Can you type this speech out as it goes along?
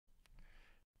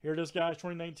Here it is, guys.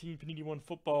 2019 Panini One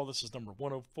Football. This is number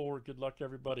 104. Good luck,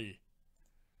 everybody.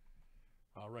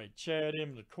 All right, Chad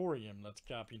M to Corey M. Let's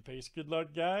copy and paste. Good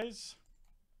luck, guys.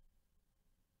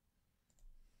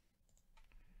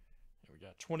 We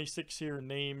got 26 here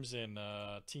names and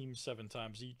teams 7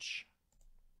 times each.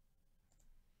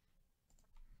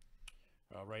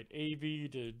 All right,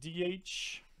 AV to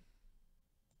DH.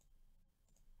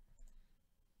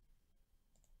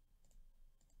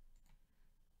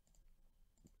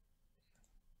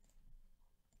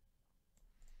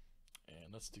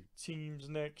 And let's do teams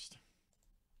next.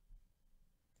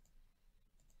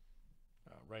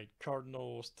 All right,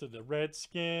 Cardinals to the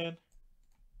Redskin.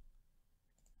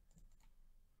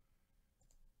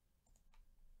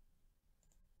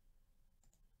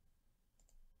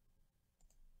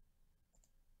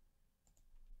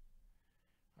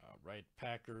 All right,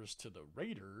 Packers to the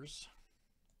Raiders.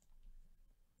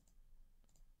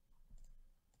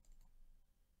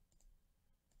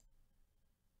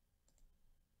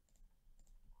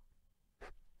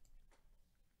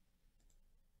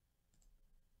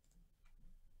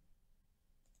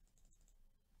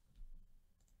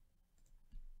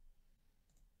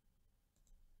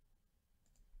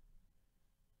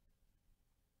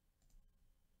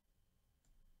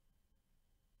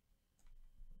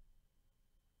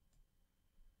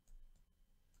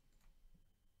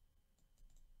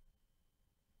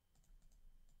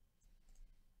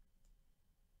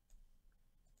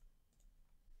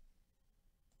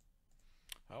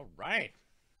 All right.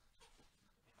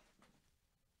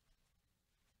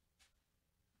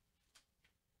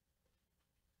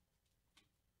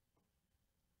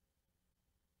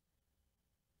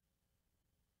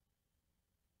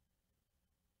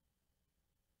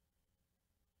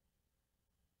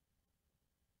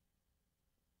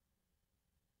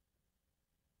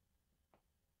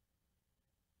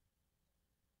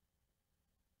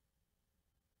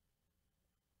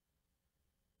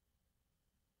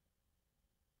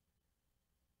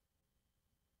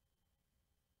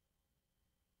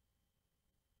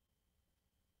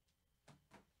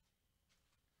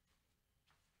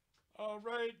 All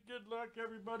right, good luck,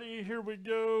 everybody. Here we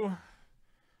go.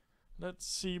 Let's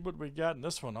see what we got in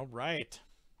this one. All right.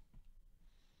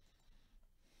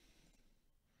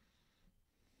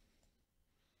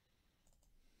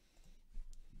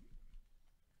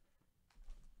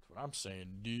 That's what I'm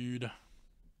saying, dude.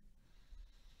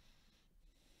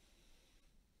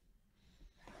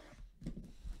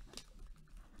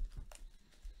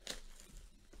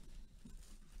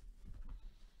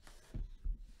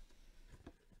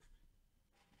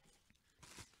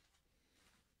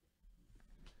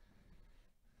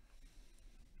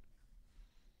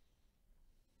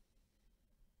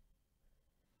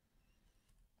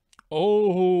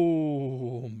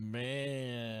 Oh,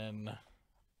 man.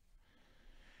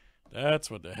 That's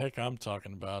what the heck I'm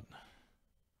talking about.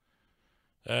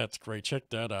 That's great. Check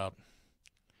that out.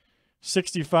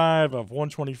 65 of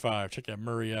 125. Check that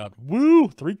Murray out. Woo!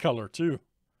 3-color, too.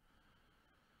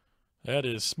 That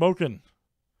is smoking.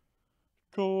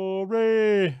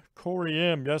 Corey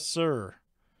M. Yes, sir.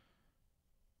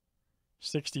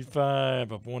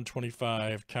 65 of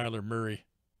 125. Kyler Murray.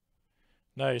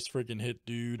 Nice freaking hit,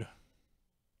 dude.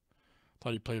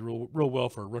 Thought he played real well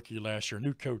for a rookie last year.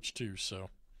 New coach, too,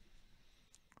 so.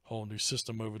 Whole new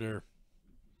system over there.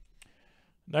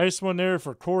 Nice one there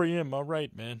for Corey M. All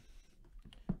right, man.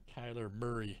 Kyler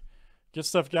Murray. Good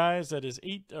stuff, guys. That is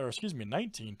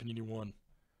 19 Panini One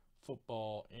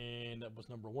Football, and that was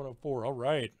number 104. All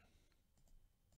right.